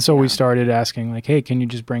 Yeah, and so we started asking like, hey, can you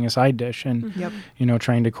just bring a side dish? And Yep.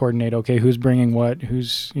 trying to coordinate, okay, who's bringing what,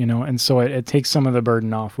 who's, and so it takes some of the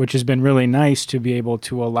burden off, which has been really nice to be able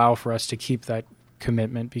to allow for us to keep that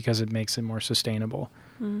commitment, because it makes it more sustainable.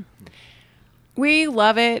 We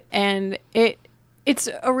love it, and it's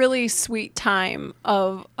a really sweet time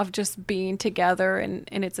of just being together, and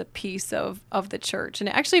it's a piece of the church. And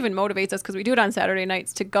it actually even motivates us, because we do it on Saturday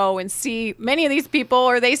nights, to go and see many of these people,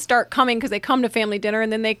 or they start coming because they come to family dinner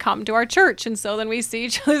and then they come to our church. And so then we see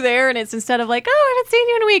each other there, and it's instead of like, oh, I haven't seen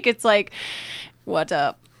you in a week, it's like, what's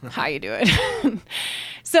up? How you doing?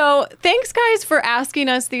 So thanks, guys, for asking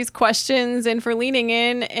us these questions and for leaning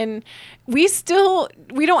in. And we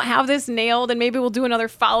don't have this nailed, and maybe we'll do another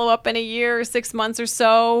follow-up in a year or 6 months or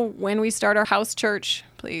so when we start our house church.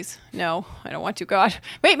 Please. No, I don't want to. God.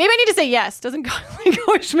 Wait, maybe I need to say yes. Doesn't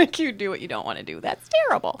coach make you do what you don't want to do? That's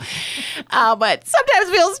terrible. But sometimes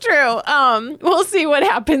feels true. We'll see what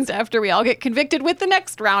happens after we all get convicted with the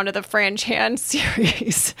next round of the Franch Hand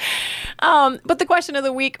series. But the question of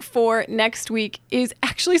the week for next week is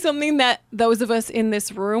actually something that those of us in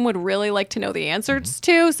this room would really like to know the answers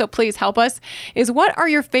to. So please help us. Is what are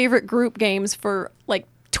your favorite group games for like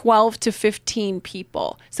 12 to 15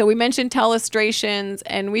 people? So we mentioned telestrations,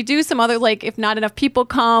 and we do some other, like if not enough people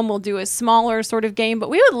come, we'll do a smaller sort of game. But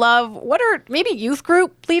we would love, what are maybe youth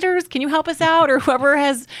group leaders? Can you help us out? Or whoever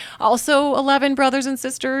has also 11 brothers and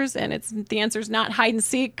sisters, and the answer's not hide and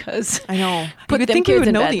seek, because I know. Put You would them think you kids would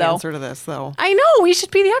in know bed, the though. answer to this, though. I know we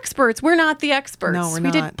should be the experts. We're not the experts. No, we're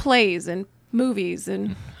we did not. plays and movies,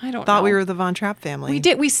 and I don't Thought know. we were the Von Trapp family. We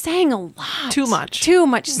did. We sang a lot. Too much. Too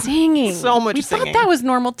much singing. So much we singing. thought that was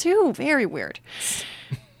normal too. Very weird.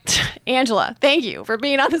 Angela, thank you for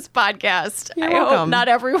being on this podcast. You're I hope welcome. not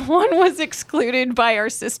everyone was excluded by our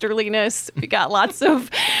sisterliness. We got lots of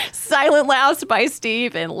silent laughs by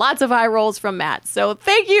Steve and lots of eye rolls from Matt. So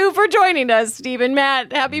thank you for joining us, Steve and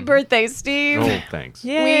Matt. Happy birthday, Steve. Oh, thanks.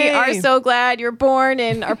 We Yay. are so glad you're born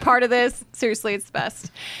and are part of this. Seriously, it's the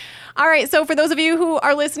best. All right. So for those of you who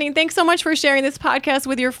are listening, thanks so much for sharing this podcast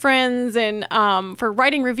with your friends, and for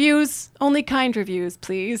writing reviews. Only kind reviews,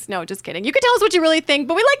 please. No, just kidding. You can tell us what you really think,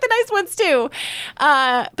 but we like the nice ones too.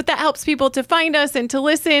 But that helps people to find us and to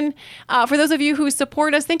listen. For those of you who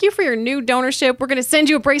support us, thank you for your new donorship. We're going to send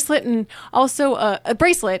you a bracelet, and also a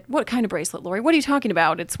bracelet. What kind of bracelet, Lori? What are you talking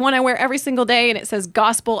about? It's one I wear every single day, and it says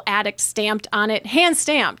Gospel Addict stamped on it, hand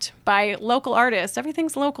stamped by local artists.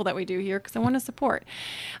 Everything's local that we do here because I want to support.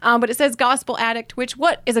 But it says Gospel Addict, which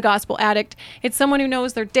what is a gospel addict? It's someone who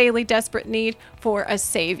knows their daily desperate need for a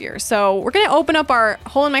savior. So we're going to open up our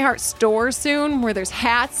Hole in My Heart store soon, where there's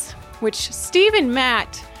hats, which Steve and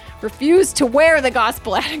Matt refused to wear the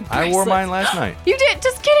Gospel Addict bracelets. I wore mine last night. You did?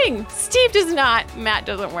 Just kidding. Steve does not. Matt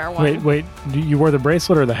doesn't wear one. Wait, you wore the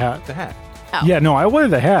bracelet or the hat? The hat. Oh. Yeah, no, I wear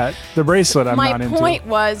the hat. The bracelet I'm My not into. point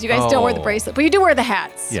was, you guys don't wear the Oh. bracelet, but you do wear the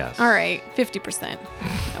hats. Yes. All right, 50%.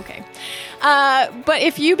 Okay. But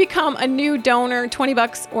if you become a new donor,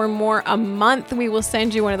 $20 or more a month, we will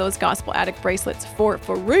send you one of those Gospel Addict bracelets for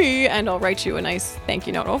free, and I'll write you a nice thank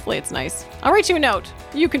you note. Hopefully it's nice. I'll write you a note.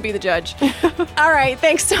 You can be the judge. All right,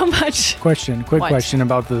 thanks so much. Quick What? question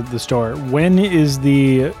about the store. When is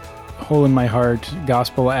the Hole in My Heart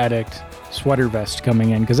Gospel Addict sweater vest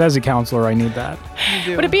coming in? Because as a counselor, I need that. You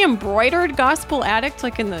do. Would it be embroidered Gospel Addict,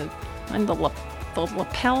 like in the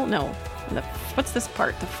lapel? No. What's this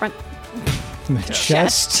part? The front The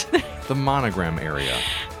chest. The monogram area.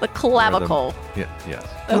 the clavicle. Yeah, yes.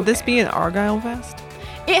 Would this Okay. be an Argyle vest?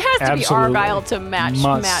 It has to Absolutely. be Argyle to match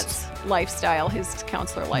Must. Matt's lifestyle, his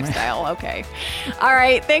counselor lifestyle. Okay. All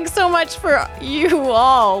right. Thanks so much for you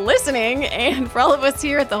all listening. And for all of us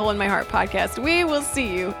here at the Hole in My Heart podcast, we will see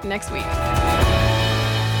you next week.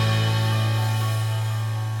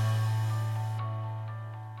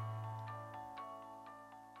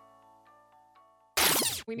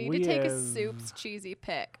 We need to take a have Soup's cheesy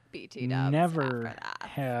pick, BT Dubs. Never after that.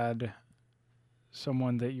 had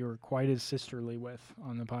someone that you're quite as sisterly with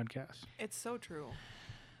on the podcast. It's so true. What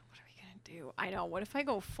are we gonna do? I know. What if I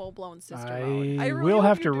go full blown sister I mode? I really will hope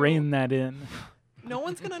have you to do. rein that in. No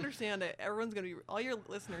one's gonna understand it. Everyone's gonna be. All your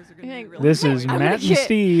listeners are gonna Yeah, be really. This is I'm gonna Matt and get-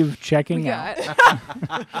 Steve We checking out.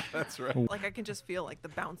 got That's right. Like I can just feel like the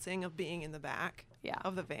bouncing of being in the back. Yeah.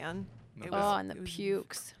 of the van. It oh, and the it was-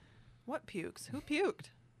 pukes. What pukes? Who puked?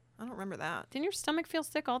 I don't remember that. Didn't your stomach feel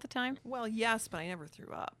sick all the time? Well, yes, but I never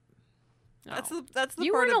threw up. No. That's the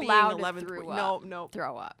You part weren't of being allowed to 11th. throw No, up. no,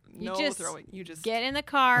 Throw up. You no just throwing. You just get in the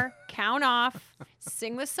car, count off,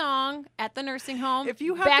 sing the song at the nursing home. If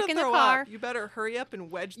you have back to in the throw car. up, you better hurry up and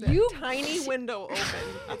wedge that You- tiny window open.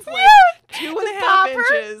 It's like 2.5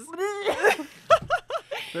 inches.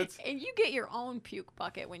 That's And you get your own puke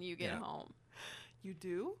bucket when you get Yeah. home. You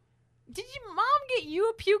do? Did your mom get you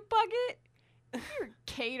a puke bucket? You're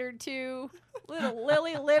catered to. Little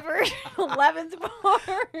lily livered 11th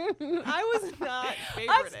born. I was not I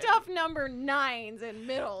favorited. stuffed number 9s and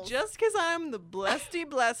middles. Just because I'm the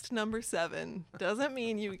blessed number 7 doesn't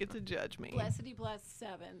mean you get to judge me. Blessedy blessed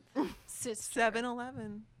 7th sister.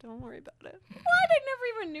 7-Eleven. Don't worry about it. What? I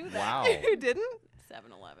never even knew that. wow. You didn't?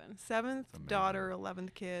 7-Eleven. 7th amazing. daughter,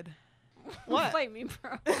 11th kid. What? Fight me,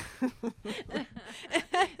 bro.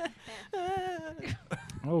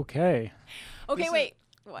 Okay. Okay, This is- wait.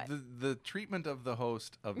 What? The treatment of the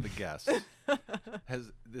host of the guest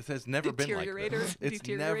has never been like Deteriorator? this. It's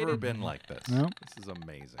never Deteriorated? been like this. No. This is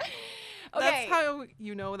amazing. Okay. That's how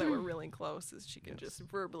you know that we're really close, is she can just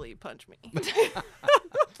verbally punch me.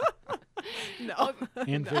 No.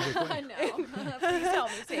 And physically. no. Please help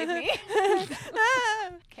me, save me.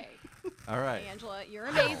 Okay, All right. Angela, you're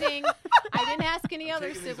amazing. I didn't ask any other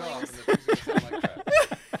Taking these off, siblings. and the things are gonna sound like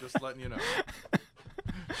that. Just letting you know.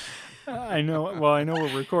 I know. Well, I know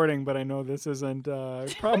we're recording, but I know this isn't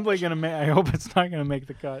probably gonna make. I hope it's not gonna make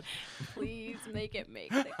the cut. Please make it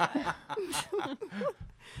make the cut.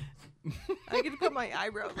 I get to put my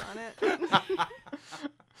eyebrows on it.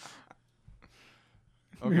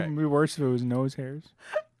 Okay. It'd be worse if it was nose hairs.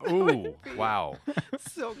 Ooh. Wow.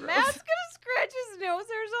 So gross. Matt's gonna scratch his nose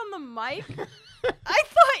hairs on the mic. I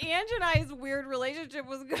thought Ange and I's weird relationship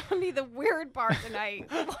was gonna be the weird part tonight.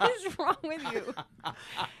 What is wrong with you?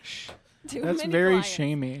 Too That's many very clients.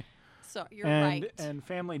 shamey. So you're And right. and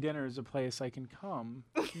family dinner is a place I can come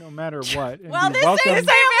no matter what. And Well, be this welcomed, ain't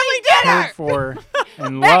family dinner. cared for,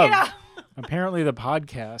 and Back it loved. Apparently, the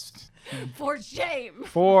podcast. For shame.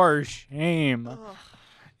 For shame.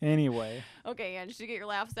 Anyway, Okay, Ange, did you get your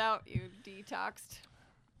laughs out? You detoxed.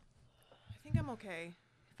 I think I'm okay.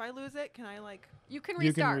 If I lose it, can I like? You can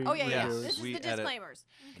You can restart. Oh yeah, yeah. redo it. This is We the edit disclaimers.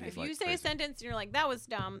 these If like you say crazy. a sentence and you're like, "That was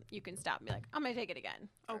dumb," you can stop and be like, "I'm gonna take it again."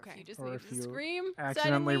 Or Okay. If you just Or need if to you scream,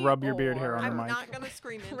 accidentally suddenly, rub your beard hair on the I'm mic. not gonna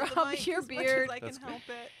scream into Rub the mic your as much beard. as I can That's good. help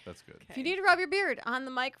it. That's good. if you need to rub your beard on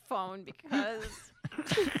the microphone because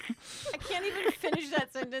I can't even finish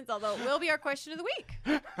that sentence, although it will be our question of the week.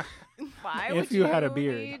 Why If would you had a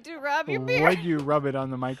beard, need to rub your beard? would you rub it on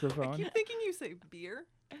the I microphone? keep thinking you say beer.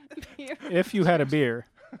 If you had a beer,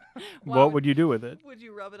 Wow. what would you do with it? Would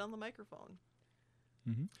you rub it on the microphone?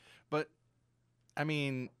 But I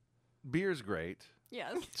mean, beer's great,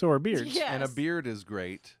 Yes. So are beards. Yes. and a beard is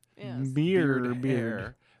great. Yes. Beard.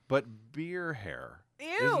 hair, but beer hair Ew.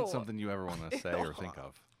 isn't something you ever want to say or think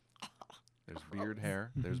of. There's beard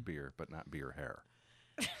hair. There's beer, but not beer hair.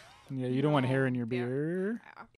 Yeah, you don't want hair in your Beer. beer.